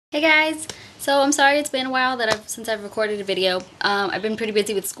Hey guys! So I'm sorry it's been a while since I've recorded a video. I've been pretty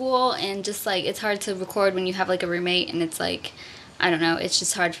busy with school and just like it's hard to record when you have like a roommate and it's like, I don't know, it's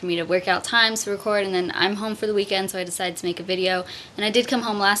just hard for me to work out times to record, and then I'm home for the weekend so I decided to make a video. And I did come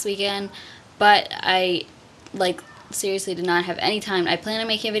home last weekend, but I like seriously did not have any time. I planned on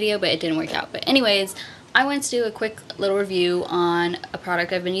making a video but it didn't work out. But anyways, I wanted to do a quick little review on a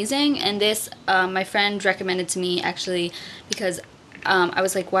product I've been using, and this my friend recommended to me actually because I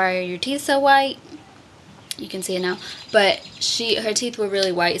was like, why are your teeth so white? You can see it now. But her teeth were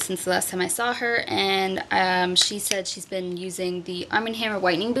really white since the last time I saw her, and she said she's been using the Arm & Hammer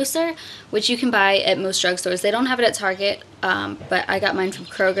Whitening Booster, which you can buy at most drugstores. They don't have it at Target, but I got mine from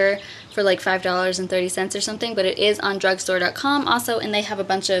Kroger for like $5.30 or something, but it is on drugstore.com also, and they have a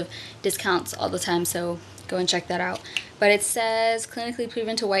bunch of discounts all the time, so go and check that out. But it says clinically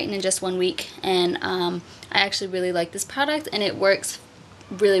proven to whiten in just 1 week, and I actually really like this product and it works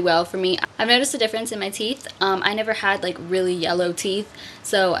really well for me. I've noticed a difference in my teeth. I never had like really yellow teeth,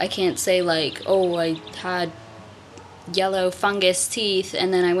 so I can't say like, oh, I had yellow fungus teeth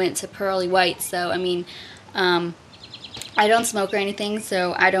and then I went to pearly white. So I mean, I don't smoke or anything,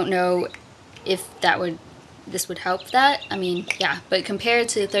 so I don't know if this would help that. I mean, yeah, but compared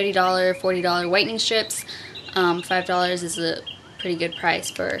to $30, $40 whitening strips, $5 is a pretty good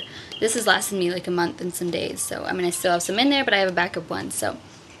price for this. Has lasted me like a month and some days, so I mean I still have some in there, but I have a backup one. So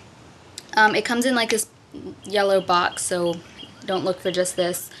it comes in like this yellow box, so don't look for just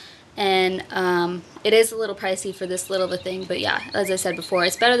this, and it is a little pricey for this little of a thing, but yeah, as I said before,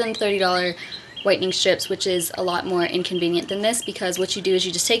 it's better than $30 whitening strips, which is a lot more inconvenient than this, because what you do is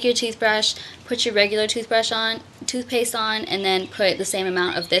you just take your toothbrush, put your regular toothpaste on, and then put the same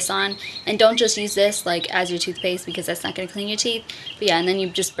amount of this on, and don't just use this like as your toothpaste because that's not going to clean your teeth. But yeah, and then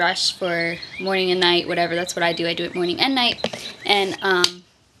you just brush for morning and night, whatever. That's what I do. I do it morning and night, and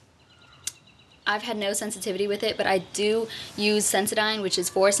I've had no sensitivity with it, but I do use Sensodyne, which is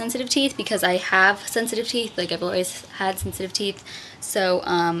for sensitive teeth, because I have sensitive teeth. Like, I've always had sensitive teeth.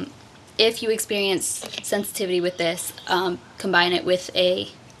 So if you experience sensitivity with this, combine it with a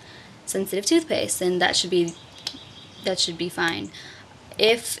sensitive toothpaste, and that should be fine.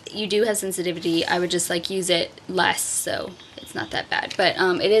 If you do have sensitivity, I would just like use it less, so it's not that bad. But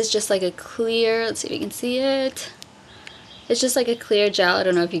it is just like a clear, let's see if you can see it. It's just like a clear gel. I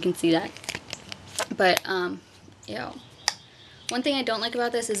don't know if you can see that. But, you know, one thing I don't like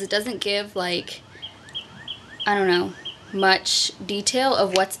about this is it doesn't give, like, I don't know, much detail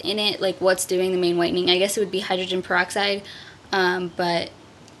of what's in it, like what's doing the main whitening. I guess it would be hydrogen peroxide, but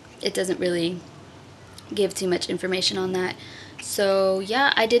it doesn't really give too much information on that. So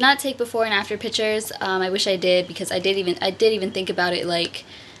yeah, I did not take before and after pictures. I wish I did, because I did even think about it, like,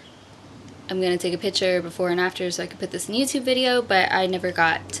 I'm going to take a picture before and after so I could put this in a YouTube video, but I never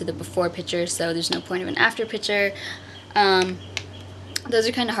got to the before picture, so there's no point of an after picture. Those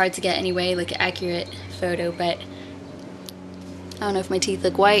are kind of hard to get anyway, like an accurate photo, but I don't know if my teeth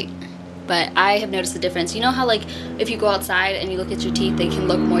look white, but I have noticed the difference. You know how like if you go outside and you look at your teeth, they can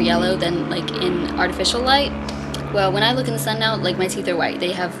look more yellow than like in artificial light? Well, when I look in the sun now, like my teeth are white.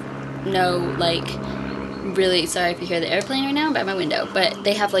 They have no like, really, sorry if you hear the airplane right now by my window, but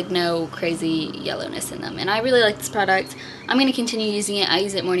they have like no crazy yellowness in them, and I really like this product. I'm going to continue using it. I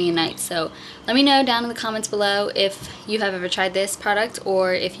use it morning and night, so let me know down in the comments below if you have ever tried this product,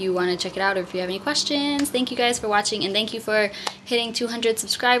 or if you want to check it out, or if you have any questions. Thank you guys for watching, and thank you for hitting 200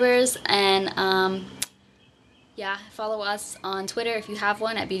 subscribers, and yeah, follow us on Twitter if you have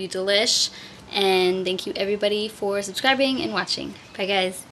one at BTW I, and thank you everybody for subscribing and watching. Bye guys.